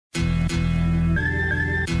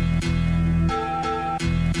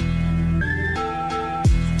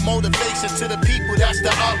motivation to the people, that's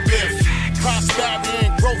the uplift. Prosperity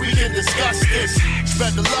and growth, we can discuss this.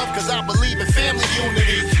 Spread the love, cause I believe in family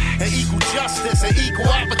unity and equal justice and equal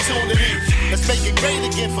opportunity. Let's make it great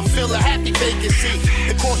again, fulfill a happy vacancy.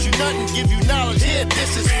 It costs you nothing, give you knowledge, here,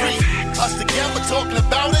 this is free. Us together talking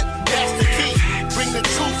about it, that's the key. Bring the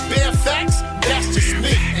truth, bare facts, that's just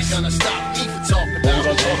me. Ain't gonna stop me for talking about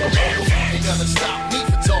it. Ain't gonna stop me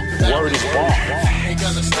for talking about it. Word is born. Ain't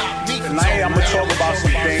gonna stop me for talking about it. Tonight I'm gonna talk about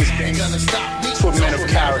some things that's what men of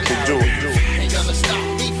character do.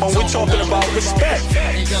 When we're talking about respect,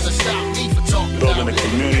 building a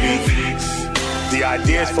community, the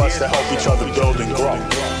idea is for us to help each other build and grow.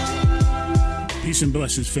 Peace and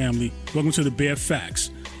blessings, family. Welcome to the Bare Facts,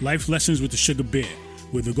 life lessons with the Sugar Bear,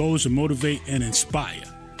 where the goal is to motivate and inspire.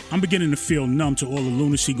 I'm beginning to feel numb to all the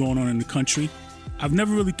lunacy going on in the country. I've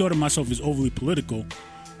never really thought of myself as overly political,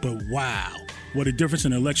 but wow, what a difference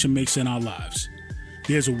an election makes in our lives.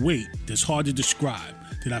 There's a weight that's hard to describe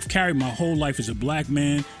that I've carried my whole life as a black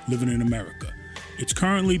man living in America. It's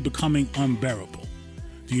currently becoming unbearable.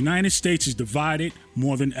 The United States is divided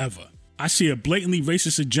more than ever. I see a blatantly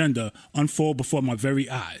racist agenda unfold before my very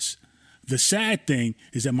eyes. The sad thing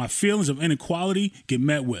is that my feelings of inequality get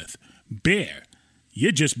met with, Bear,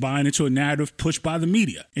 you're just buying into a narrative pushed by the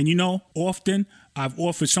media. And you know, often I've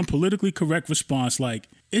offered some politically correct response like,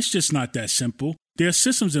 it's just not that simple. There are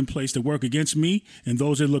systems in place that work against me and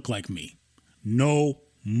those that look like me. No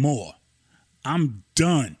more. I'm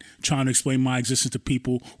done trying to explain my existence to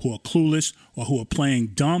people who are clueless or who are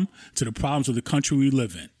playing dumb to the problems of the country we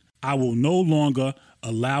live in. I will no longer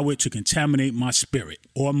allow it to contaminate my spirit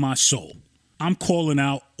or my soul. I'm calling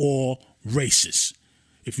out all racists.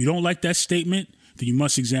 If you don't like that statement, then you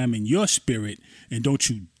must examine your spirit and don't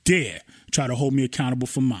you dare try to hold me accountable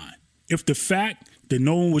for mine. If the fact that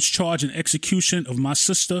no one was charged in execution of my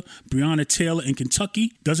sister, Breonna Taylor, in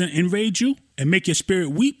Kentucky doesn't enrage you and make your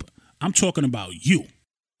spirit weep, I'm talking about you.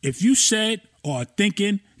 If you said or are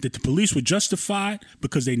thinking that the police were justified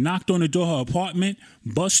because they knocked on the door of her apartment,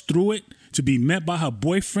 bust through it to be met by her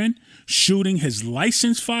boyfriend, shooting his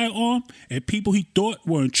licensed firearm at people he thought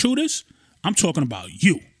were intruders, I'm talking about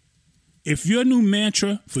you. If your new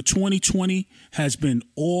mantra for 2020 has been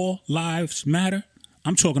all lives matter,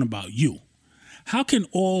 I'm talking about you. How can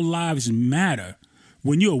all lives matter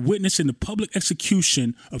when you are witnessing the public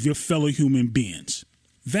execution of your fellow human beings?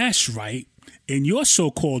 That's right. In your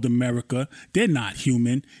so-called America, they're not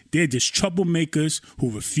human. They're just troublemakers who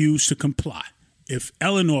refuse to comply. If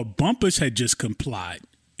Eleanor Bumpurs had just complied,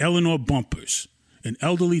 Eleanor Bumpurs, an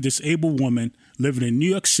elderly disabled woman living in New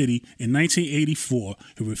York City in 1984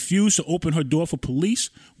 who refused to open her door for police,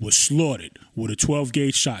 was slaughtered with a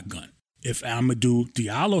 12-gauge shotgun. If Amadou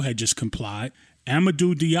Diallo had just complied,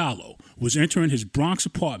 Amadou Diallo was entering his Bronx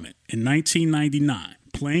apartment in 1999.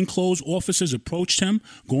 Plainclothes officers approached him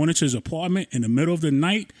going into his apartment in the middle of the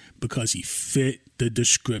night because he fit the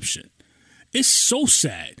description. It's so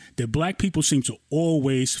sad that black people seem to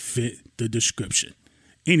always fit the description.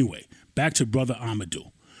 Anyway, back to Brother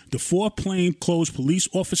Amadou. The 4 plainclothes police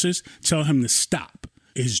officers tell him to stop.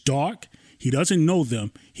 It's dark. He doesn't know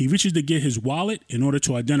them. He reaches to get his wallet in order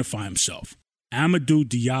to identify himself. Amadou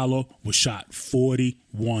Diallo was shot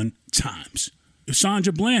 41 times. If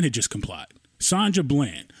Sandra Bland had just complied. Sandra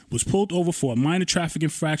Bland was pulled over for a minor traffic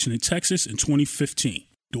infraction in Texas in 2015.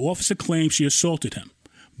 The officer claimed she assaulted him.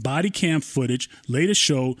 Body cam footage later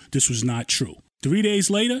showed this was not true. 3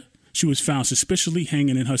 days later, she was found suspiciously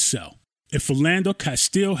hanging in her cell. If Philando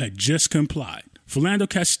Castile had just complied. Philando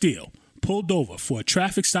Castile pulled over for a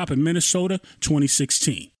traffic stop in Minnesota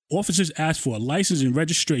 2016. Officers asked for a license and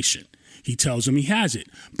registration. He tells them he has it,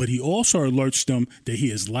 but he also alerts them that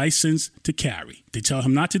he is licensed to carry. They tell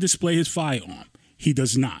him not to display his firearm. He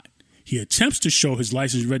does not. He attempts to show his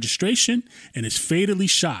license and registration and is fatally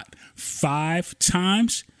shot 5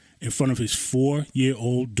 times in front of his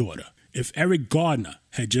 4-year-old daughter. If Eric Gardner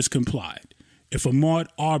had just complied, if Ahmaud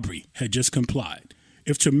Arbery had just complied,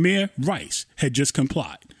 if Tamir Rice had just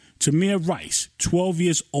complied. Tamir Rice, 12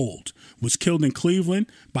 years old, was killed in Cleveland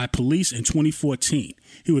by police in 2014.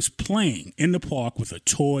 He was playing in the park with a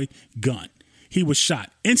toy gun. He was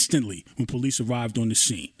shot instantly when police arrived on the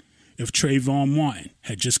scene. If Trayvon Martin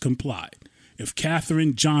had just complied, if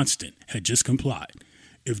Katherine Johnston had just complied,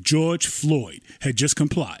 if George Floyd had just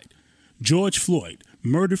complied. George Floyd,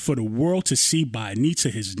 murdered for the world to see by a knee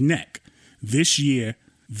to his neck this year.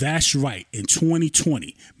 That's right, in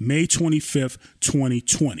 2020, May 25th,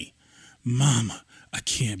 2020. Mama, I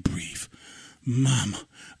can't breathe. Mama,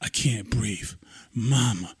 I can't breathe.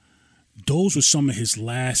 Mama. Those were some of his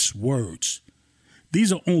last words.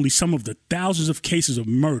 These are only some of the thousands of cases of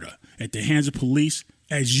murder at the hands of police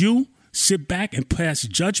as you sit back and pass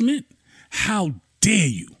judgment? How dare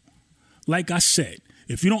you? Like I said,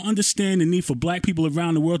 if you don't understand the need for black people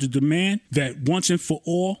around the world to demand that once and for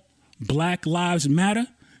all, Black lives matter,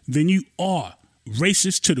 then you are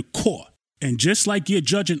racist to the core. And just like you're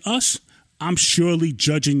judging us, I'm surely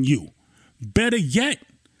judging you. Better yet,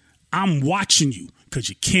 I'm watching you because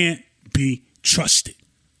you can't be trusted.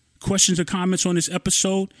 Questions or comments on this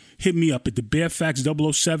episode? Hit me up at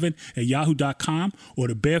thebearfacts007@yahoo.com or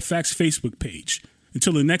the Bear Facts Facebook page.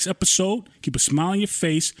 Until the next episode, keep a smile on your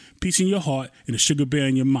face, peace in your heart, and a sugar bear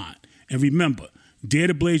in your mind. And remember, dare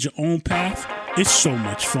to blaze your own path. It's so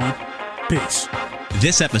much fun. Peace.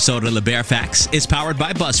 This episode of The Bear Facts is powered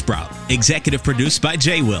by Buzzsprout. Executive produced by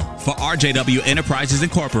J. Will for RJW Enterprises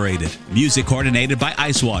Incorporated. Music coordinated by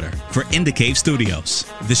Icewater for Indicave Studios.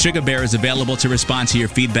 The Sugar Bear is available to respond to your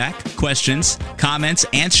feedback, questions, comments,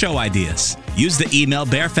 and show ideas. Use the email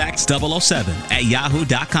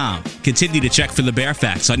bearfacts007@yahoo.com. Continue to check for The Bear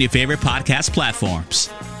Facts on your favorite podcast platforms.